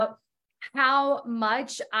how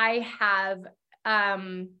much I have,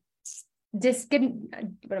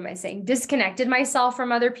 disconnected myself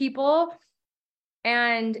from other people,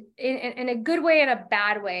 and in a good way and a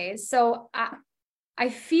bad way. So I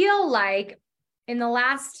feel like in the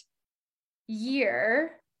last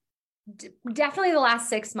year, definitely the last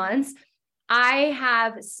 6 months, I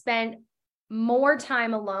have spent more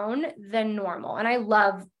time alone than normal. And I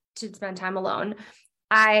love to spend time alone.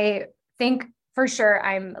 I think for sure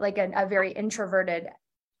I'm like a very introverted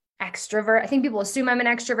extrovert. I think people assume I'm an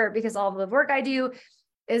extrovert because all of the work I do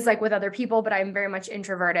is like with other people, but I'm very much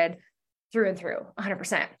introverted through and through,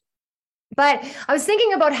 100%. But I was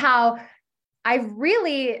thinking about how I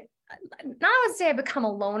really, not I would say I become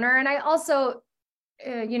a loner. And I also,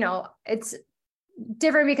 it's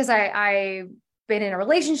different because I've been in a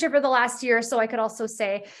relationship for the last year. So I could also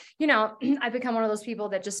say, I've become one of those people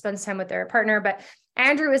that just spends time with their partner. But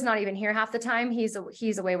Andrew is not even here half the time.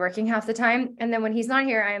 He's away working half the time. And then when he's not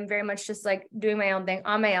here, I am very much just like doing my own thing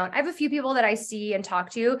on my own. I have a few people that I see and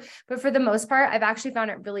talk to, but for the most part, I've actually found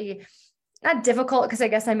it really not difficult, because I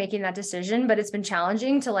guess I'm making that decision, but it's been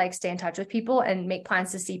challenging to like stay in touch with people and make plans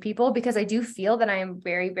to see people, because I do feel that I am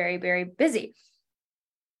very, very, very busy.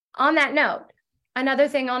 On that note, another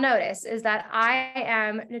thing I'll notice is that I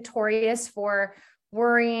am notorious for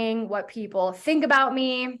worrying what people think about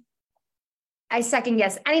me. I second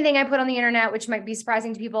guess anything I put on the internet, which might be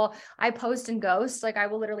surprising to people. I post and ghost. Like I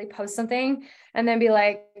will literally post something and then be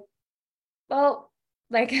like, well,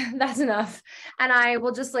 like that's enough. And I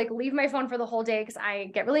will just like leave my phone for the whole day because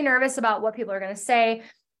I get really nervous about what people are going to say.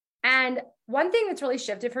 And one thing that's really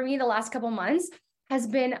shifted for me the last couple months has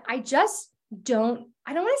been, I don't want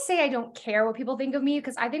to say I don't care what people think of me,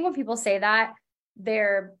 because I think when people say that,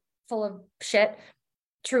 they're full of shit.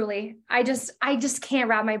 Truly. I just can't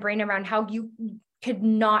wrap my brain around how you could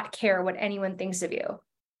not care what anyone thinks of you.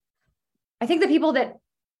 I think the people that,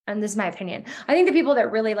 and this is my opinion, I think the people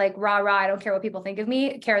that really like rah, I don't care what people think of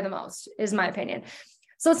me, care the most, is my opinion.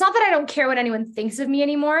 So it's not that I don't care what anyone thinks of me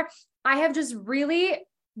anymore. I have just really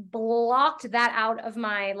blocked that out of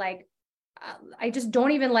my, like, I just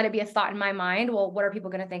don't even let it be a thought in my mind. Well, what are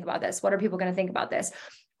people going to think about this? What are people going to think about this?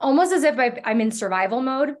 Almost as if I'm in survival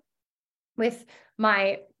mode with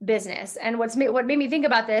my business. And what made me think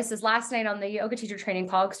about this is last night on the yoga teacher training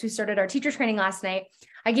call, because we started our teacher training last night,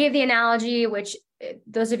 I gave the analogy, which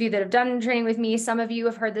those of you that have done training with me, some of you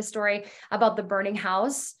have heard this story about the burning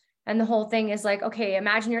house. And the whole thing is like, okay,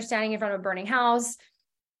 imagine you're standing in front of a burning house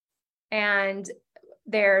and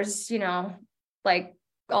there's, like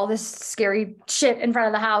all this scary shit in front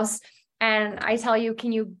of the house. And I tell you,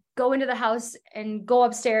 can you go into the house and go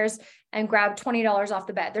upstairs and grab $20 off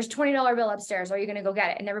the bed? There's $20 bill upstairs. Are you going to go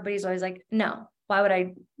get it? And everybody's always like, no, why would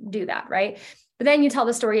I do that? Right. But then you tell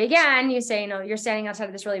the story again, you say, you're standing outside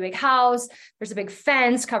of this really big house. There's a big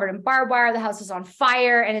fence covered in barbed wire. The house is on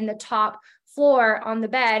fire. And in the top floor on the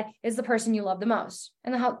bed is the person you love the most.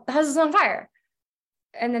 And the house is on fire.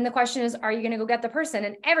 And then the question is, are you going to go get the person?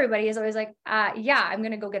 And everybody is always like, yeah, I'm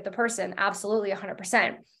going to go get the person. Absolutely.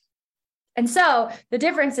 100%. And so the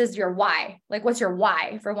difference is your why. Like, what's your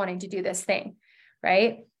why for wanting to do this thing?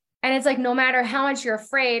 Right. And it's like, no matter how much you're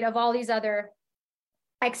afraid of all these other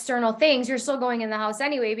external things, you're still going in the house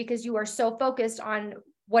anyway, because you are so focused on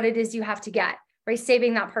what it is you have to get, right?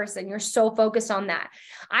 Saving that person. You're so focused on that.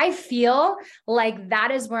 I feel like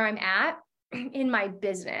that is where I'm at in my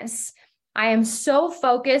business. I am so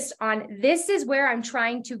focused on, this is where I'm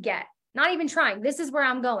trying to get, not even trying. This is where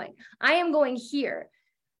I'm going. I am going here.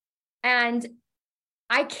 And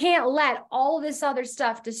I can't let all this other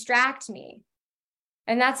stuff distract me.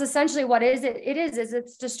 And that's essentially what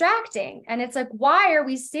it's distracting. And it's like, why are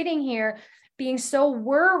we sitting here being so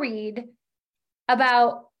worried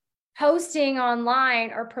about posting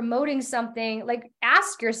online or promoting something? Like,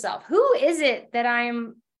 ask yourself, who is it that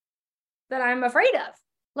I'm afraid of?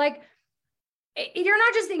 Like, you're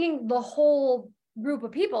not just thinking the whole group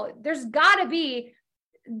of people. There's got to be,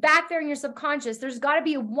 back there in your subconscious, there's got to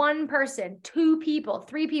be one person, 2 people,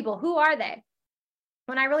 3 people. Who are they?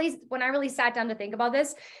 When I really sat down to think about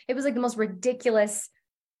this, it was like the most ridiculous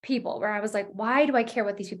people, where I was like, why do I care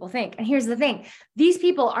what these people think? And here's the thing. These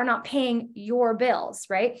people are not paying your bills,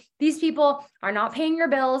 right? These people are not paying your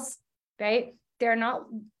bills, right? They're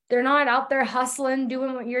not out there hustling,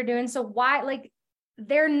 doing what you're doing. So why, like,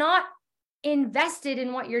 they're not invested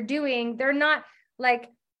in what you're doing. They're not like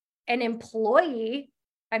an employee.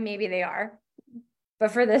 And maybe they are,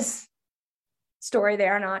 but for this story, they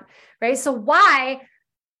are not, right? So why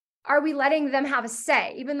are we letting them have a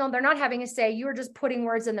say? Even though they're not having a say, you're just putting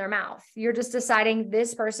words in their mouth. You're just deciding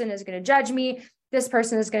this person is going to judge me. this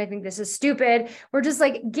person is going to think this is stupid. We're just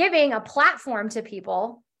like giving a platform to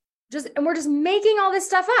people, and we're just making all this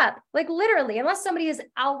stuff up, like literally, unless somebody has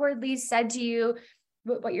outwardly said to you,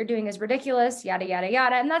 what you're doing is ridiculous, yada, yada,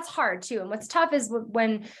 yada. And that's hard too. And what's tough is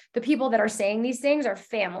when the people that are saying these things are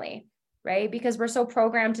family, right? Because we're so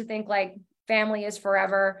programmed to think like family is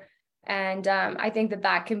forever. And I think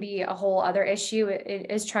that can be a whole other issue. It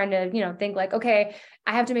is trying to, think like, okay,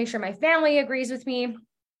 I have to make sure my family agrees with me.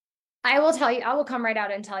 I will tell you, I will come right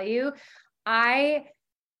out and tell you, I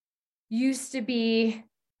used to be,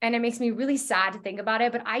 and it makes me really sad to think about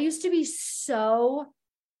it, but I used to be so,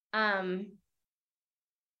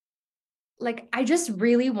 like, I just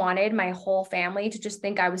really wanted my whole family to just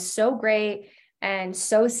think I was so great and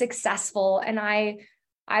so successful. And I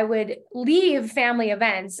would leave family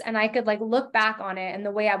events and I could like look back on it and the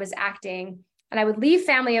way I was acting, and I would leave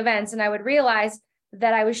family events and I would realize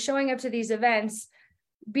that I was showing up to these events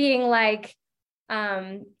being like,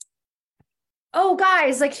 oh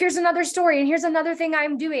guys, like here's another story and here's another thing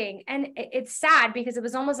I'm doing. And it's sad because it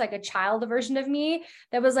was almost like a child version of me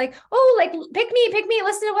that was like, oh, like pick me,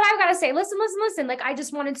 listen to what I've got to say. Listen. Like, I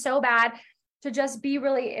just wanted so bad to just be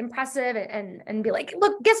really impressive and be like,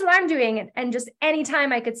 look, guess what I'm doing? And just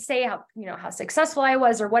anytime I could say how successful I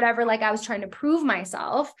was or whatever, like I was trying to prove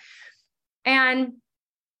myself. And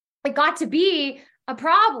it got to be a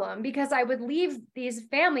problem because I would leave these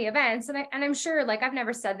family events. And I'm sure, like, I've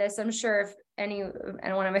never said this. I'm sure if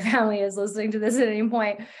anyone in my family is listening to this at any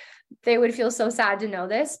point, they would feel so sad to know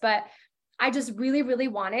this, but I just really, really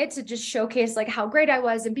wanted to just showcase like how great I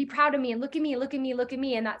was and be proud of me and look at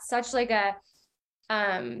me. And that's such like a,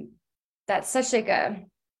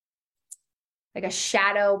 like a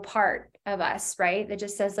shadow part of us, right? That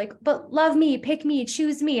just says like, but love me, pick me,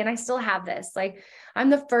 choose me. And I still have this, like, I'm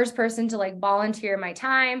the first person to like volunteer my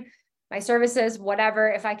time, my services, whatever.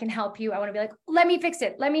 If I can help you, I want to be like, let me fix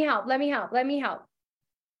it. Let me help.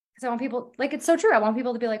 Because I want people, like, it's so true. I want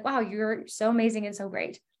people to be like, wow, you're so amazing and so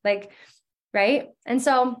great. Like, right. And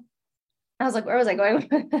so I was like, where was I going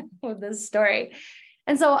with this story?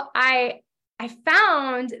 And so I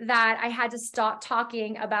found that I had to stop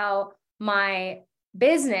talking about my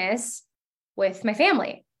business with my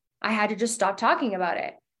family. I had to just stop talking about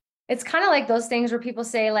it. It's kind of like those things where people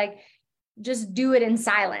say like, just do it in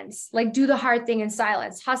silence, like do the hard thing in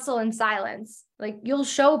silence, hustle in silence. Like you'll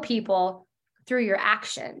show people through your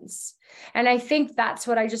actions. And I think that's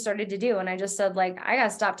what I just started to do. And I just said like, I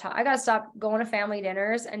got to stop going to family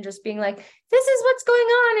dinners and just being like, this is what's going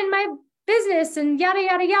on in my business and yada,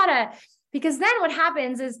 yada, yada. Because then what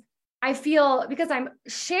happens is I feel, because I'm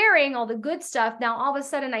sharing all the good stuff, now all of a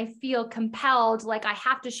sudden I feel compelled, like I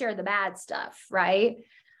have to share the bad stuff, right?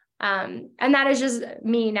 And that is just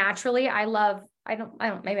me naturally. Maybe I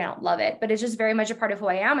don't love it, but it's just very much a part of who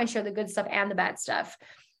I am. I share the good stuff and the bad stuff.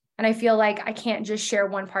 And I feel like I can't just share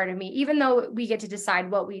one part of me, even though we get to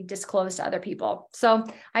decide what we disclose to other people. So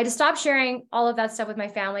I had to stop sharing all of that stuff with my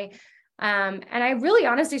family. And I really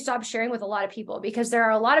honestly stopped sharing with a lot of people, because there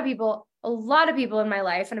are a lot of people in my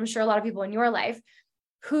life, and I'm sure a lot of people in your life,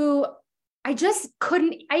 who I just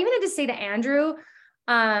couldn't. I even had to say to Andrew,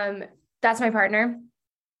 that's my partner.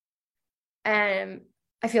 And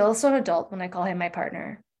I feel so adult when I call him my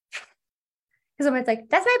partner, because I'm like,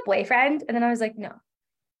 that's my boyfriend. And then I was like, no,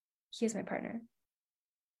 he is my partner.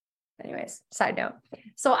 Anyways, side note.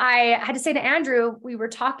 So I had to say to Andrew, we were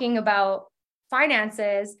talking about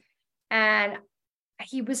finances, and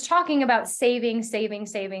he was talking about saving. That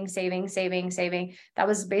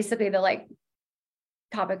was basically the like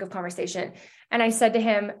topic of conversation. And I said to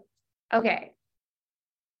him, okay,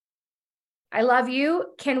 I love you.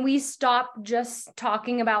 Can we stop just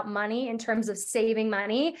talking about money in terms of saving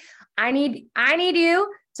money? I need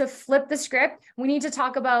you to flip the script. We need to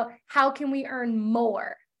talk about how can we earn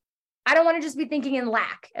more? I don't want to just be thinking in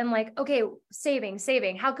lack and like, okay, saving.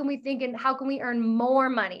 How can we earn more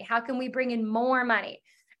money? How can we bring in more money?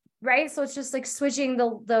 Right? So it's just like switching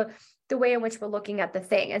the way in which we're looking at the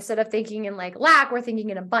thing. Instead of thinking in like lack, we're thinking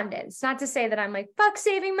in abundance. Not to say that I'm like, fuck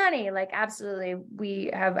saving money. Like, absolutely, we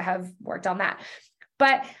have worked on that.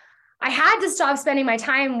 But I had to stop spending my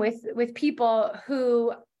time with people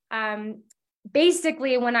who,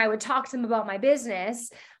 basically, when I would talk to them about my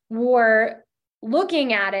business, were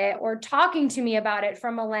looking at it or talking to me about it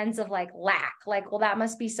from a lens of like lack, like, well, that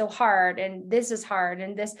must be so hard. And this is hard.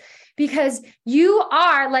 And this, because you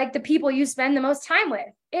are like the people you spend the most time with.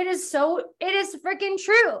 It is freaking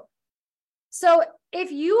true. So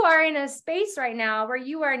if you are in a space right now where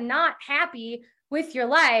you are not happy with your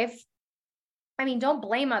life, I mean, don't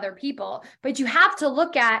blame other people, but you have to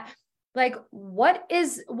look at Like, what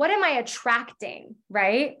am I attracting,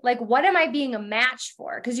 right? Like, what am I being a match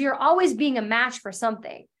for? Because you're always being a match for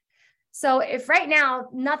something. So if right now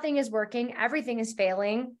nothing is working, everything is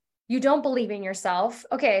failing, you don't believe in yourself.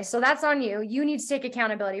 Okay, so that's on you. You need to take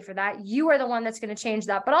accountability for that. You are the one that's going to change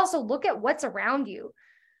that. But also look at what's around you,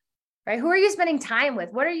 right? Who are you spending time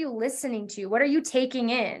with? What are you listening to? What are you taking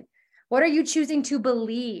in? What are you choosing to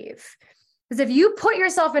believe? Because if you put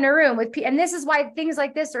yourself in a room with people, and this is why things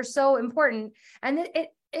like this are so important, and it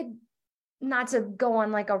not to go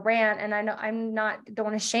on like a rant, and I know don't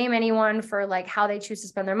want to shame anyone for like how they choose to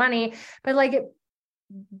spend their money, but like it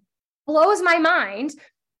blows my mind,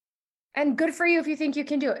 and good for you if you think you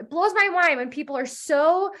can do it. It blows my mind when people are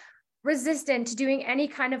so resistant to doing any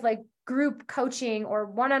kind of like group coaching or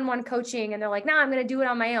one-on-one coaching, and they're like, I'm going to do it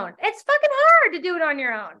on my own. It's fucking hard to do it on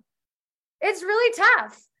your own. It's really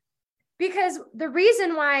tough, because the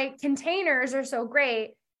reason why containers are so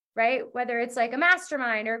great, right? Whether it's like a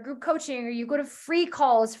mastermind or group coaching, or you go to free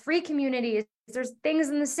calls, free communities, there's things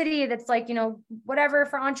in the city that's like, whatever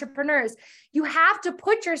for entrepreneurs. You have to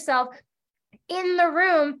put yourself in the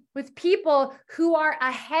room with people who are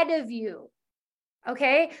ahead of you.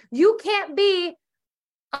 Okay. You can't be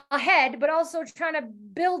ahead, but also trying to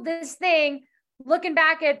build this thing, looking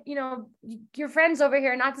back at, your friends over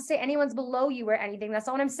here, not to say anyone's below you or anything. That's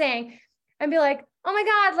not what I'm saying. And be like, oh my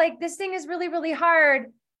God, like this thing is really, really hard.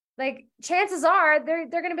 Like chances are they're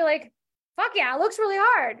going to be like, fuck yeah, it looks really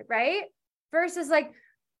hard. Right. Versus like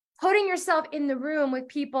putting yourself in the room with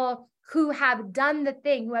people who have done the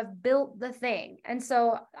thing, who have built the thing. And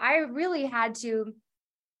so I really had to,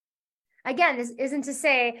 again, this isn't to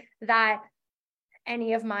say that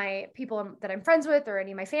any of my people that I'm friends with, or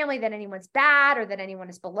any of my family, that anyone's bad, or that anyone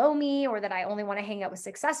is below me, or that I only want to hang out with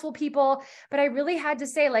successful people. But I really had to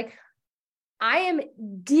say, like, I am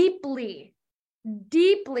deeply,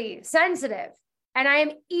 deeply sensitive, and I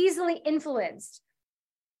am easily influenced.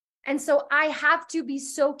 And so I have to be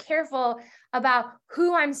so careful about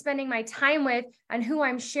who I'm spending my time with and who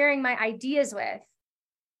I'm sharing my ideas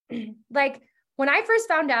with. Like when I first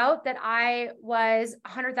found out that I was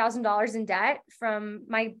 $100,000 in debt from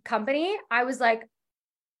my company, I was like,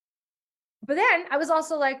 but then I was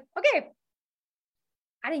also like, okay,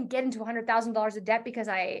 I didn't get into $100,000 of debt because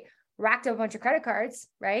I racked up a bunch of credit cards,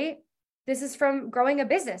 right? This is from growing a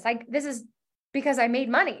business. This is because I made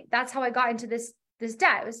money. That's how I got into this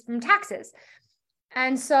debt. It was from taxes.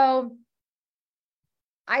 And so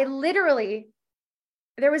I literally,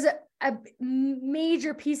 there was a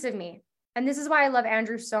major piece of me. And this is why I love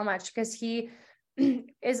Andrew so much, because he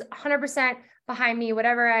is 100% behind me.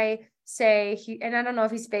 Whatever I say, and I don't know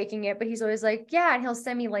if he's faking it, but he's always like, yeah. And he'll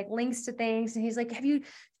send me like links to things. And he's like, have you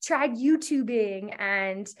tried YouTubing?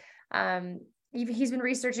 And he's been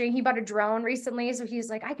researching. He bought a drone recently. So he's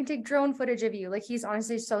like, I can take drone footage of you. Like he's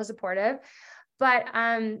honestly so supportive. But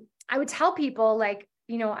I would tell people like,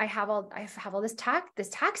 I have all this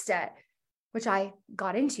tax debt, which I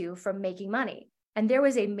got into from making money. And there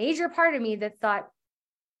was a major part of me that thought,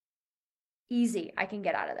 easy, I can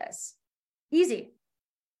get out of this. Easy.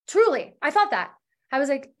 Truly. I thought that. I was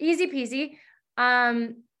like, easy peasy. I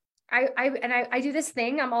do this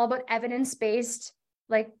thing. I'm all about evidence-based,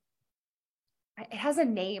 like it has a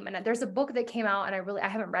name, and there's a book that came out, and I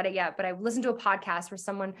haven't read it yet, but I listened to a podcast where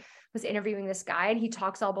someone was interviewing this guy, and he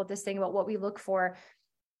talks all about this thing about what we look for,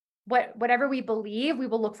 whatever we believe, we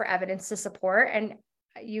will look for evidence to support. And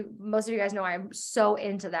most of you guys know I'm so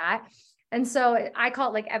into that. And so I call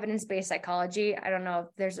it like evidence-based psychology. I don't know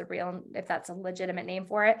if that's a legitimate name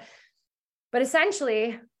for it, but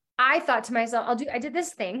essentially I thought to myself, I did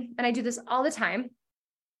this thing, and I do this all the time,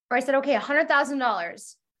 where I said, okay,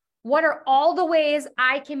 $100,000. What are all the ways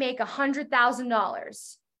I can make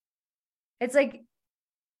 $100,000? It's like,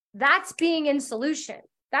 that's being in solution.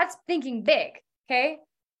 That's thinking big. Okay.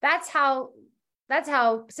 That's how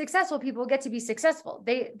successful people get to be successful.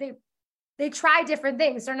 They try different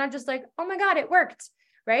things. They're not just like, oh my God, it worked.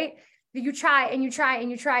 Right. You try and you try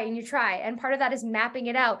and you try and you try. And part of that is mapping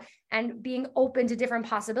it out and being open to different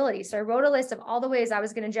possibilities. So I wrote a list of all the ways I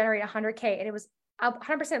was going to generate 100K, and it was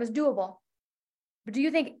 100%, it was doable. But do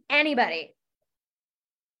you think anybody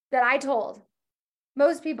that I told,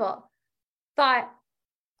 most people thought,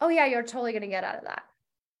 oh yeah, you're totally going to get out of that?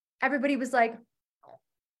 Everybody was like,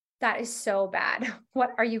 that is so bad.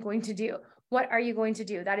 What are you going to do? What are you going to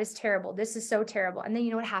do? That is terrible. This is so terrible. And then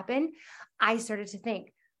you know what happened? I started to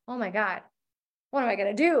think, oh my God, what am I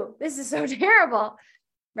going to do? This is so terrible.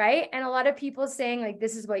 Right. And a lot of people saying like,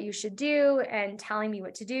 this is what you should do, and telling me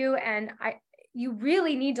what to do. And you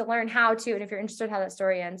really need to learn how to, and if you're interested in how that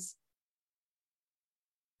story ends,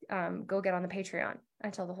 go get on the Patreon. I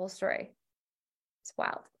tell the whole story. It's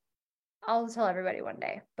wild. I'll tell everybody one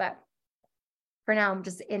day, but for now I'm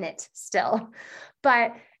just in it still.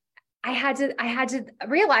 But I had to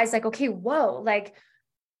realize like, okay, whoa, like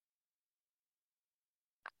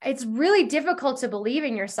it's really difficult to believe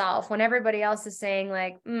in yourself when everybody else is saying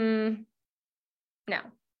like, no.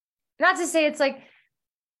 Not to say it's like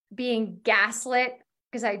being gaslit,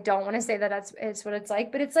 because I don't want to say that it's what it's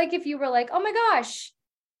like, but it's like if you were like, oh my gosh,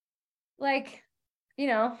 like, you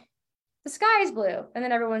know, the sky is blue. And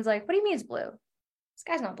then everyone's like, what do you mean it's blue? The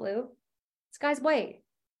sky's not blue. The sky's white.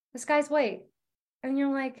 The sky's white. And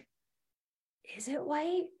you're like, is it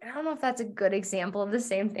white? I don't know if that's a good example of the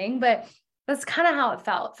same thing, but that's kind of how it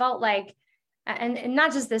felt. It felt like, and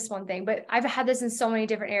not just this one thing, but I've had this in so many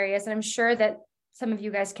different areas, and I'm sure that some of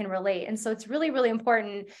you guys can relate. And so it's really, really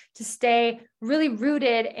important to stay really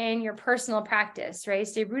rooted in your personal practice, right?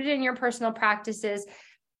 Stay rooted in your personal practices.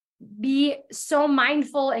 Be so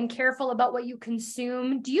mindful and careful about what you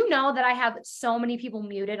consume. Do you know that I have so many people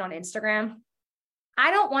muted on Instagram?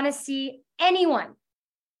 I don't want to see anyone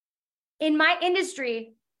in my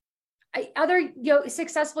industry, other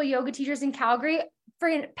successful yoga teachers in Calgary,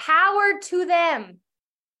 friggin' power to them,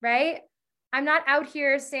 right? I'm not out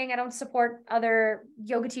here saying I don't support other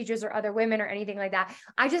yoga teachers or other women or anything like that.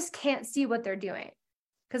 I just can't see what they're doing,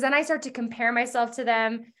 because then I start to compare myself to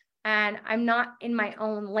them and I'm not in my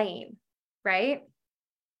own lane, right?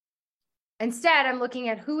 Instead, I'm looking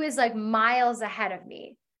at who is like miles ahead of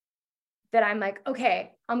me, that I'm like,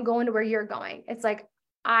 okay, I'm going to where you're going. It's like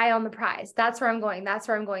eye on the prize. That's where I'm going. That's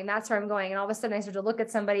where I'm going. That's where I'm going. And all of a sudden I start to look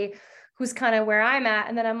at somebody who's kind of where I'm at.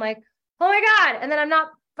 And then I'm like, oh my God. And then I'm not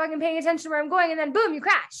fucking paying attention to where I'm going. And then boom, you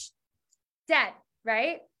crash. Dead.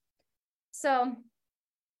 Right? So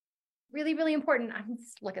really, really important.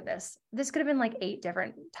 Look at this. This could have been like 8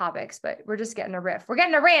 different topics, but we're just getting a riff. We're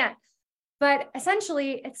getting a rant. But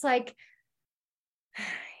essentially it's like,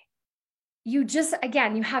 you just,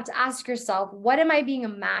 again, you have to ask yourself, what am I being a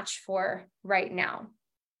match for right now?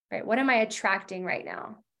 Right? What am I attracting right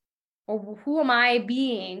now? Or who am I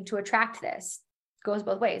being to attract this? It goes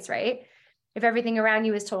both ways, right? If everything around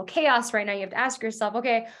you is total chaos right now, you have to ask yourself,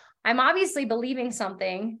 okay, I'm obviously believing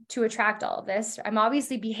something to attract all of this. I'm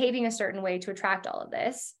obviously behaving a certain way to attract all of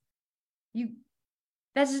this.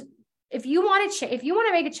 If you want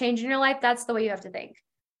to make a change in your life, that's the way you have to think.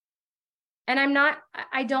 And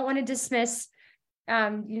I don't want to dismiss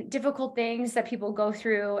difficult things that people go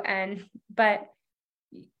through. But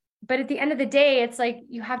at the end of the day, it's like,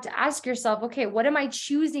 you have to ask yourself, okay, what am I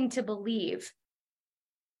choosing to believe?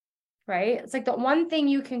 Right? It's like the one thing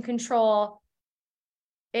you can control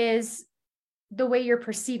is the way you're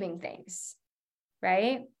perceiving things,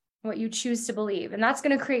 right? What you choose to believe. And that's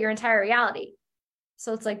going to create your entire reality.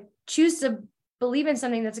 So it's like, choose to believe in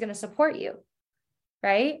something that's going to support you,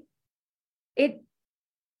 right?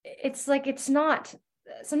 It's like, it's not,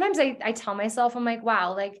 sometimes I tell myself, I'm like,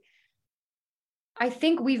 wow, like, I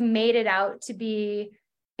think we've made it out to be,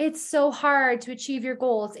 it's so hard to achieve your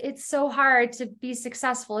goals. It's so hard to be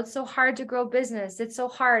successful. It's so hard to grow business. It's so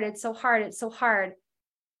hard. It's so hard. It's so hard.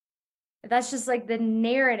 That's just like the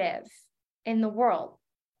narrative in the world.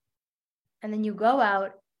 And then you go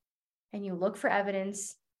out and you look for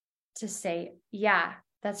evidence to say, yeah,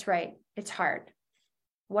 that's right. It's hard.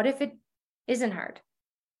 What if it isn't hard?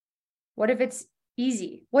 What if it's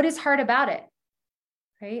easy? What is hard about it?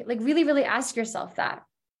 Right? Like really, really ask yourself that.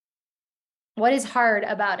 What is hard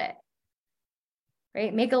about it?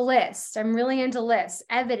 Right? Make a list. I'm really into lists,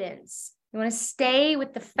 evidence. You want to stay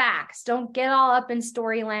with the facts. Don't get all up in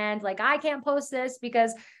storyland. Like, I can't post this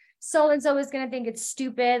because so-and-so is going to think it's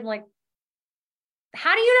stupid. Like,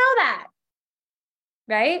 how do you know that?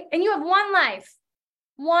 Right? And you have one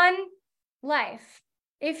life.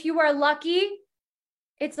 If you are lucky,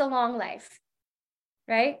 it's a long life,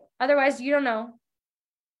 right? Otherwise, you don't know.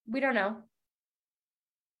 We don't know.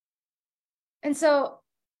 And so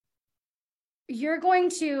you're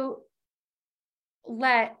going to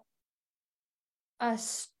let a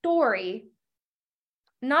story,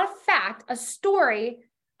 not a fact, a story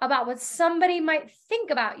about what somebody might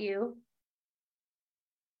think about you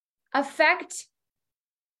affect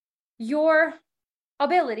your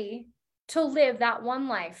ability to live that one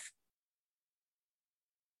life,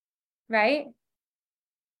 right?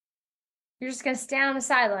 You're just going to stand on the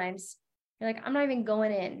sidelines. You're like, I'm not even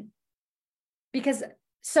going in because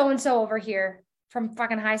so-and-so over here from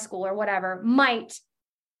fucking high school or whatever might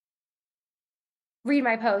read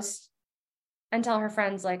my post and tell her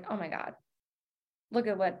friends like, oh my God, look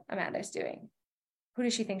at what Amanda's doing. Who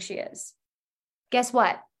does she think she is? Guess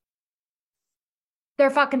what? They're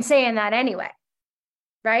fucking saying that anyway,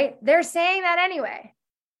 right? They're saying that anyway.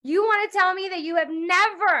 You want to tell me that you have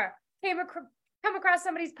never come across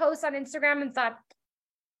somebody's post on Instagram and thought,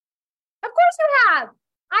 of course you have.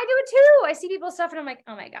 I do it too. I see people's stuff and I'm like,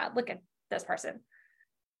 oh my God, look at this person.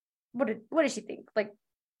 What does she think? Like,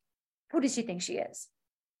 who does she think she is?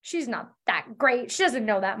 She's not that great. She doesn't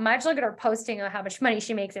know that much. Look at her posting on how much money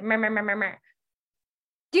she makes. Do you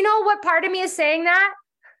know what part of me is saying that?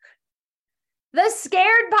 The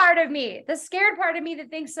scared part of me that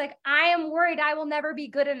thinks like, I am worried I will never be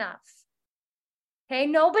good enough. Okay.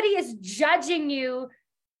 Nobody is judging you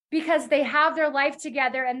because they have their life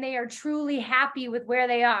together and they are truly happy with where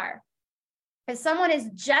they are. If someone is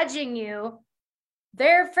judging you,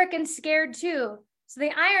 they're freaking scared too. So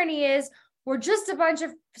the irony is we're just a bunch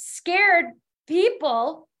of scared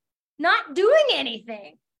people not doing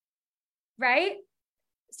anything, right?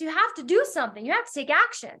 So you have to do something. You have to take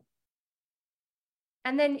action.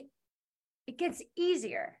 And then it gets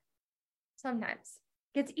easier. Sometimes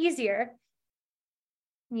it gets easier.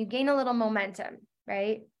 And you gain a little momentum,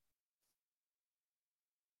 right?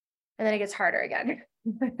 And then it gets harder again.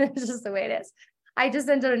 It's just the way it is. I just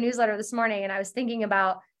sent out a newsletter this morning and I was thinking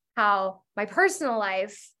about how my personal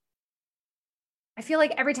life, I feel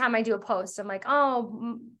like every time I do a post, I'm like,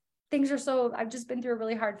 oh, I've just been through a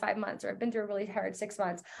really hard 5 months, or I've been through a really hard 6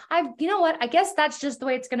 months. You know what? I guess that's just the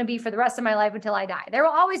way it's going to be for the rest of my life until I die. There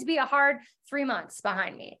will always be a hard 3 months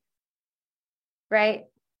behind me. Right.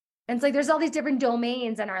 And it's like, there's all these different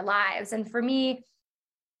domains in our lives. And for me,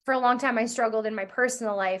 for a long time, I struggled in my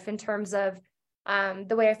personal life in terms of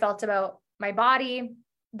the way I felt about my body,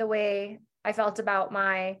 the way I felt about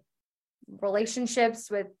my relationships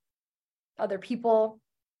with other people,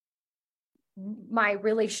 my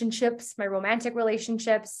relationships, my romantic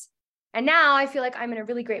relationships. And now I feel like I'm in a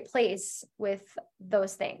really great place with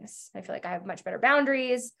those things. I feel like I have much better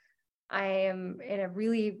boundaries. I am in a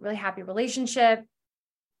really, really happy relationship.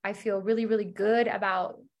 I feel really, really good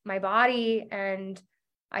about my body and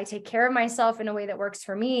I take care of myself in a way that works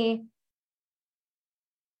for me.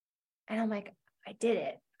 And I'm like, I did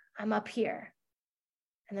it. I'm up here.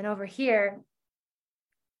 And then over here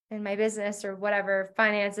in my business or whatever,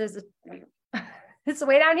 finances, it's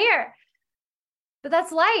way down here. But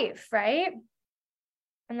that's life, right?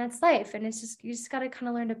 And that's life. And it's just, you just got to kind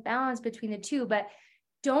of learn to balance between the two. But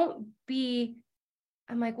I'm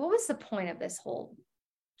like, what was the point of this whole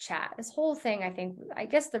chat? This whole thing, I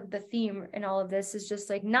guess the theme in all of this is just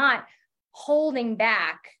like not holding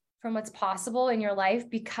back from what's possible in your life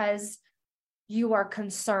because you are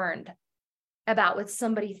concerned about what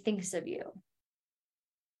somebody thinks of you.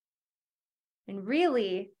 And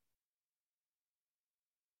really,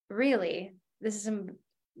 this is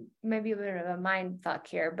maybe a bit of a mind fuck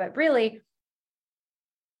here, but really,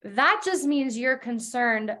 that just means you're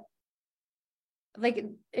concerned. Like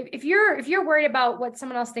if you're worried about what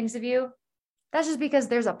someone else thinks of you, that's just because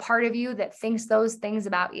there's a part of you that thinks those things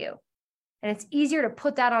about you. And it's easier to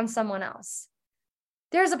put that on someone else.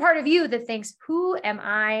 There's a part of you that thinks, who am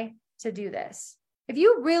I to do this? If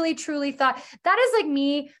you really truly thought, that is like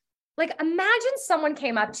me, like imagine someone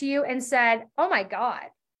came up to you and said, oh my God,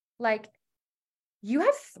 like you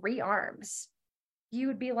have 3 arms. You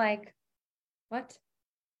would be like, what?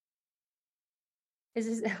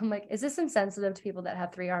 I'm like, is this insensitive to people that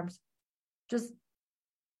have 3 arms? Just,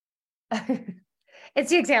 it's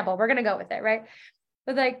the example. We're going to go with it, right?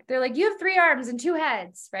 But like, they're like, you have 3 arms and 2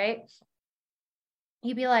 heads, right?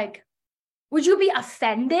 You'd be like, would you be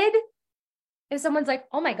offended if someone's like,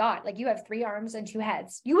 oh my God, like you have 3 arms and 2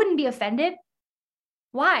 heads? You wouldn't be offended.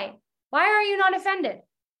 Why? Why are you not offended?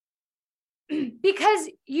 Because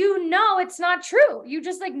you know it's not true. You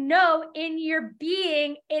just like know in your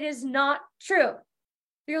being it is not true.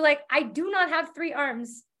 You're like, I do not have 3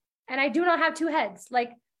 arms and I do not have 2 heads.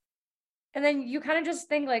 Like, and then you kind of just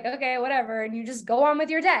think like, okay, whatever. And you just go on with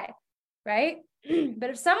your day. Right. But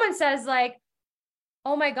if someone says like,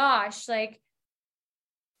 oh my gosh, like,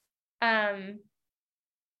 are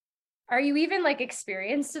you even like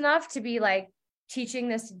experienced enough to be like teaching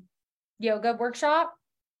this yoga workshop?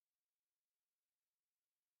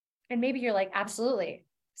 And maybe you're like, absolutely.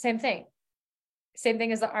 Same thing. Same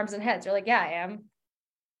thing as the arms and heads. You're like, yeah, I am.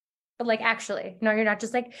 But like, actually, no, you're not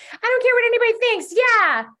just like, I don't care what anybody thinks.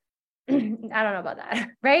 Yeah. I don't know about that.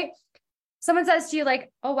 Right. Someone says to you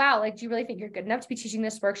like, oh, wow. Like, do you really think you're good enough to be teaching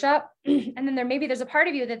this workshop? And then there's a part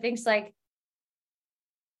of you that thinks like,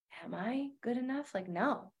 am I good enough? Like,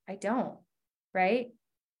 no, I don't. Right.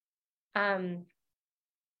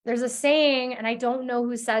 There's a saying, and I don't know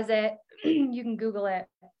who says it. You can Google it,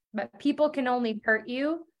 but people can only hurt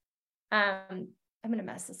you. I'm going to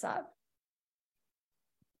mess this up.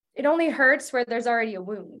 It only hurts where there's already a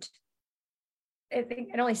wound.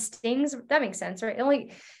 it only stings. That makes sense, right?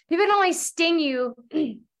 People can only sting you.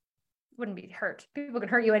 Wouldn't be hurt. People can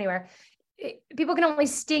hurt you anywhere. People can only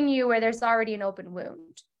sting you where there's already an open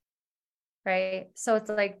wound, right? So it's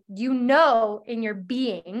like, in your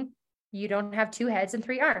being, you don't have 2 heads and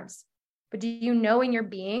 3 arms, but do you know in your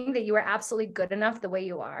being that you are absolutely good enough the way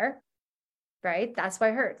you are, right? That's why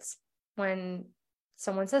it hurts when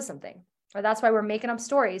someone says something. Or that's why we're making up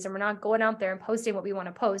stories and we're not going out there and posting what we want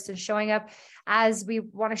to post and showing up as we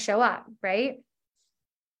want to show up, right?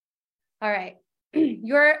 All right.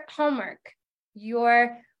 Your homework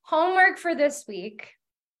for this week,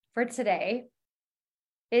 for today,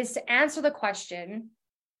 is to answer the question,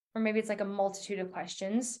 or maybe it's like a multitude of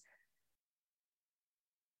questions.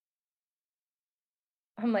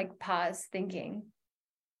 I'm like, pause, thinking.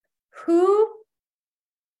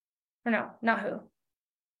 Not who.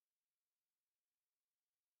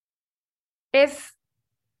 If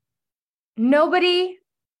nobody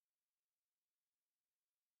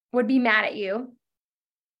would be mad at you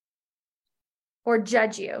or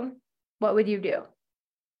judge you, what would you do?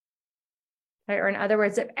 Right? Or in other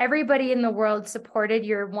words, if everybody in the world supported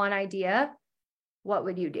your one idea, what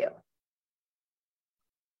would you do?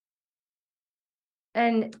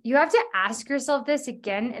 And you have to ask yourself this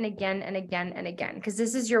again and again and again and again, because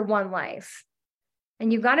this is your one life.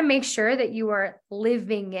 And you've got to make sure that you are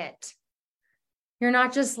living it. You're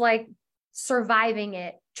not just like surviving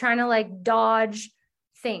it, trying to like dodge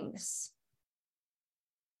things,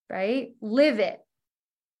 right? Live it.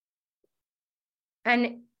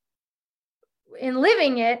 And in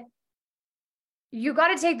living it, you got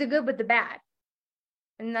to take the good with the bad.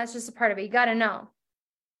 And that's just a part of it. You got to know,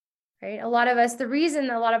 right? The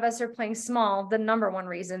reason a lot of us are playing small, the number one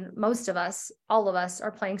reason, most of us, all of us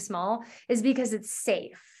are playing small, is because it's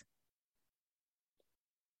safe.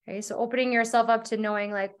 Okay, so opening yourself up to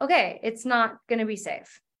knowing like, okay, it's not going to be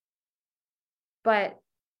safe, but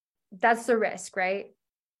that's the risk, right?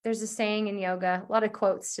 There's a saying in yoga, a lot of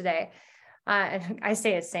quotes today. And I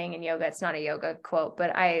say it's saying in yoga, it's not a yoga quote,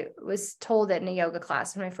 but I was told it in a yoga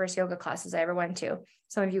class, one of my first yoga classes I ever went to.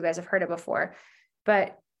 Some of you guys have heard it before,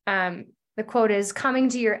 but the quote is, coming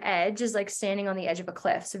to your edge is like standing on the edge of a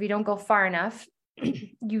cliff. So if you don't go far enough,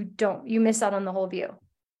 you miss out on the whole view.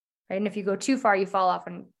 Right? And if you go too far, you fall off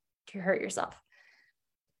and you hurt yourself.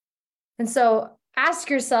 And so ask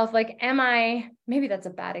yourself, like, maybe that's a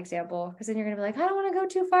bad example, because then you're going to be like, I don't want to go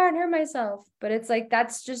too far and hurt myself. But it's like,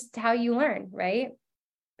 that's just how you learn, right?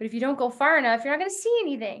 But if you don't go far enough, you're not going to see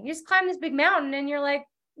anything. You just climb this big mountain and you're like,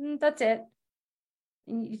 that's it.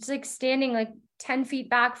 And it's like standing like 10 feet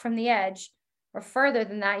back from the edge or further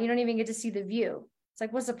than that. You don't even get to see the view. It's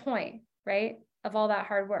like, what's the point, right? Of all that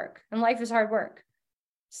hard work. And life is hard work.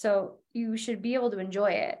 So you should be able to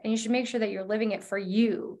enjoy it, and you should make sure that you're living it for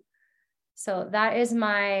you. So that is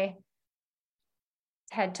my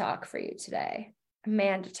TED Talk for you today,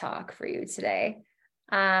 Amanda Talk for you today.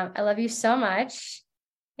 I love you so much.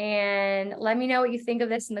 And let me know what you think of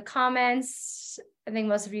this in the comments. I think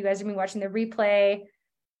most of you guys are going to be watching the replay,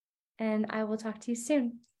 and I will talk to you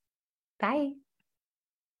soon. Bye.